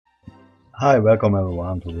Hi, welcome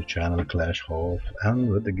everyone to the channel Clash Hof and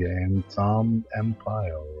with the game Thumb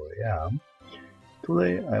Empire. Yeah,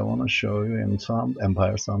 today I want to show you in Thumb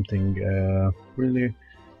Empire something really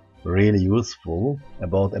useful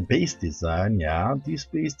about a base design. Yeah, this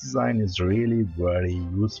base design is really very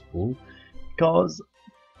useful because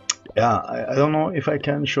I don't know if I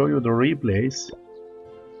can show you the replays.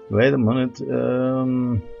 Wait a minute,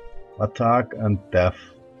 attack and death.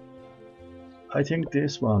 I think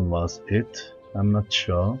this one was it. I'm not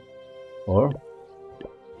sure. Or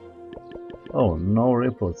oh, no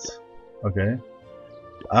reports. Okay.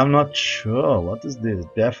 I'm not sure. What is this?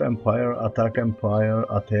 Death Empire, Attack Empire,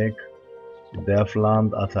 Attack, Death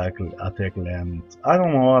Land, Attack Land. I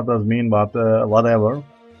don't know what that mean, but whatever.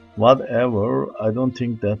 Whatever. I don't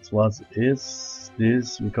think that's what is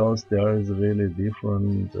this because there is really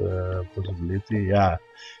different possibility. Yeah,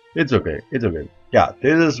 it's okay. It's okay. Yeah,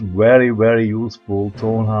 this is very useful.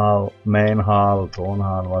 Tone hall, main hall, tone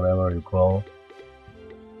hall, whatever you call.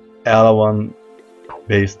 L1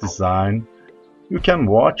 base design. You can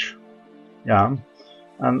watch, yeah,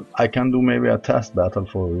 and I can do maybe a test battle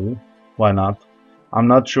for you. Why not? I'm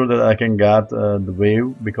not sure that I can get the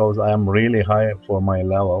wave because I am really high for my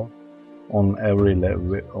level on every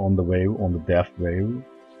level on the wave, on the death wave.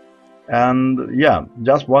 And yeah,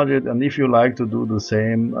 just watch it. And if you like to do the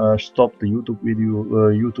same, stop the YouTube video,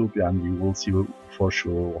 and you will see for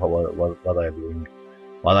sure what I doing,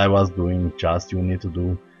 what I was doing. Just you need to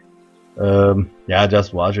do. Yeah,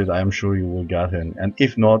 just watch it. I'm sure you will get it. And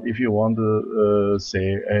if not, if you want to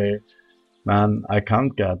say, hey man, I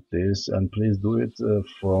can't get this, and please do it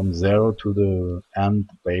from zero to the end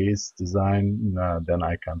base design, then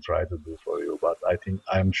I can try to do for you. But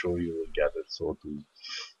I'm sure you will get it.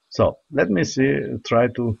 So let me see. Try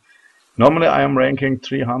to. Normally I am ranking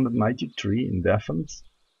 393 in defense.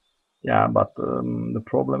 Yeah, but the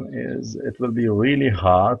problem is it will be really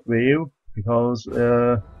hard wave because.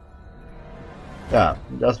 Yeah,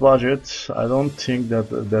 just watch it. I don't think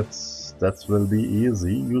that will be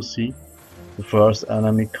easy. You see the first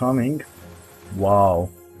enemy coming. Wow.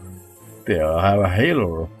 There, I have a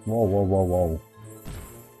hailer. Whoa.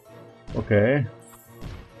 Okay.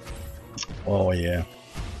 Oh yeah.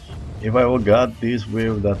 If I will get this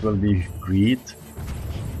wave, that will be great.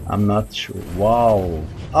 I'm not sure. Wow.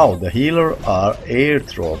 Oh, the healer are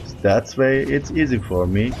airdrops. That's why it's easy for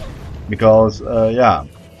me. Because, yeah.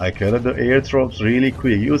 I killed the airdrops really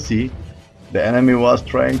quick. You see, the enemy was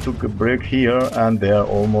trying to break here and they are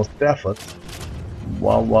almost deafened.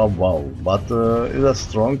 Wow. But it's a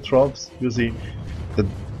strong drops. You see,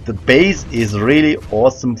 the base is really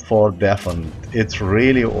awesome for deafened. It's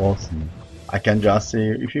really awesome. I can just say,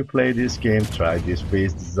 if you play this game, try this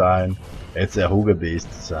base design. It's a Huga base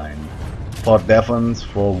design. For deafens,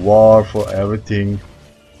 for war, for everything.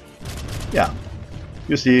 Yeah,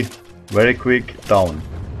 you see, very quick down.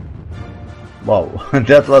 Wow,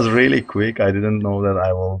 that was really quick. I didn't know that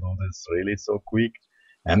I will do this really so quick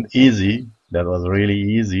and easy. That was really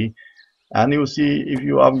easy. And you see, if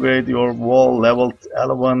you upgrade your wall level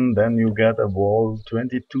 11, then you get a wall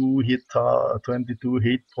 22 hit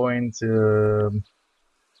points,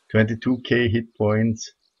 22k hit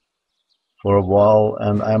points for a wall.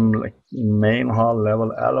 And I'm like main hall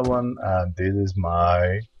level 11, and this is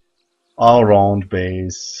my all-round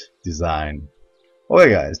base design. Okay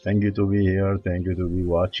guys, thank you to be here, thank you to be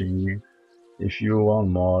watching. If you want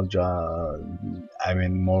more,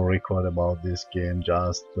 more record about this game,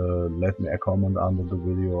 just let me a comment under the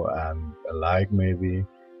video and a like maybe,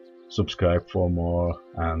 subscribe for more,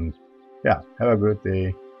 and yeah, have a good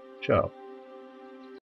day. Ciao.